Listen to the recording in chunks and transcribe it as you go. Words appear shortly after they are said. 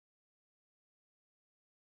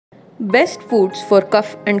Best foods for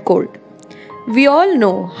cough and cold. We all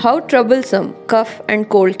know how troublesome cough and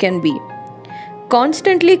cold can be.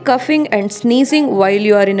 Constantly coughing and sneezing while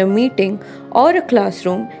you are in a meeting or a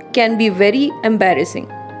classroom can be very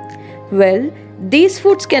embarrassing. Well, these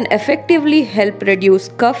foods can effectively help reduce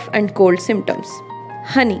cough and cold symptoms.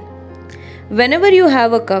 Honey. Whenever you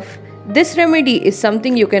have a cough, this remedy is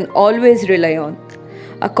something you can always rely on.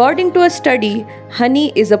 According to a study,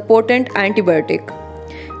 honey is a potent antibiotic.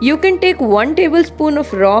 You can take 1 tablespoon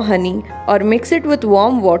of raw honey or mix it with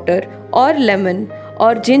warm water or lemon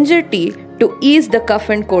or ginger tea to ease the cough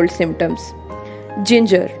and cold symptoms.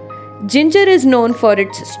 Ginger. Ginger is known for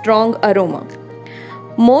its strong aroma.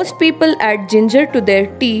 Most people add ginger to their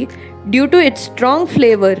tea due to its strong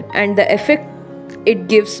flavor and the effect it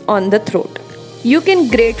gives on the throat. You can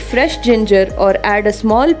grate fresh ginger or add a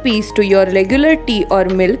small piece to your regular tea or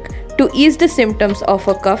milk to ease the symptoms of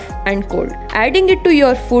a cough and cold. Adding it to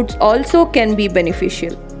your foods also can be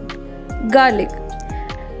beneficial. Garlic.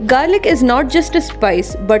 Garlic is not just a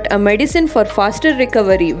spice but a medicine for faster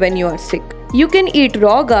recovery when you are sick. You can eat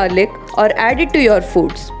raw garlic or add it to your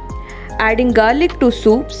foods. Adding garlic to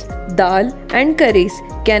soups, dal and curries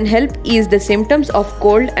can help ease the symptoms of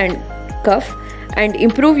cold and cough and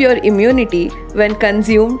improve your immunity when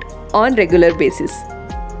consumed on regular basis.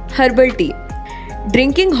 Herbal tea.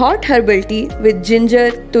 Drinking hot herbal tea with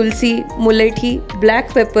ginger, tulsi, mulethi, black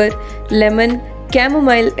pepper, lemon,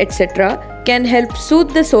 chamomile, etc. can help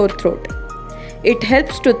soothe the sore throat. It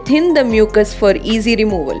helps to thin the mucus for easy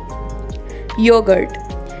removal. Yogurt.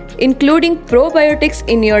 Including probiotics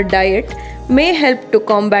in your diet may help to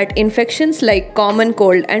combat infections like common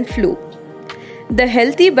cold and flu. The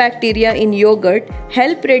healthy bacteria in yogurt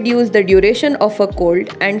help reduce the duration of a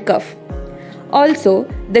cold and cough. Also,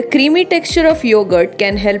 the creamy texture of yogurt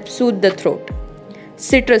can help soothe the throat.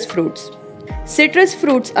 Citrus fruits. Citrus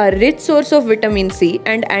fruits are a rich source of vitamin C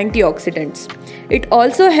and antioxidants. It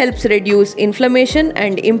also helps reduce inflammation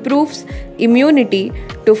and improves immunity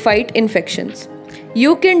to fight infections.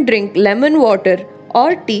 You can drink lemon water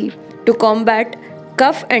or tea to combat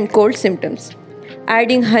cough and cold symptoms.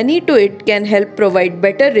 Adding honey to it can help provide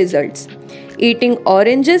better results. Eating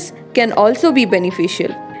oranges can also be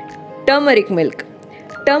beneficial. Turmeric milk.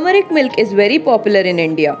 Turmeric milk is very popular in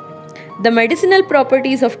India. The medicinal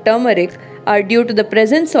properties of turmeric are due to the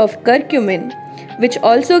presence of curcumin, which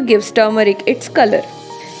also gives turmeric its color.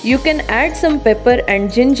 You can add some pepper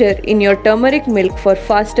and ginger in your turmeric milk for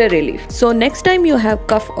faster relief. So next time you have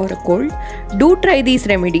cough or a cold, do try these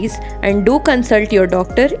remedies and do consult your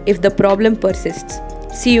doctor if the problem persists.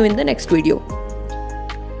 See you in the next video.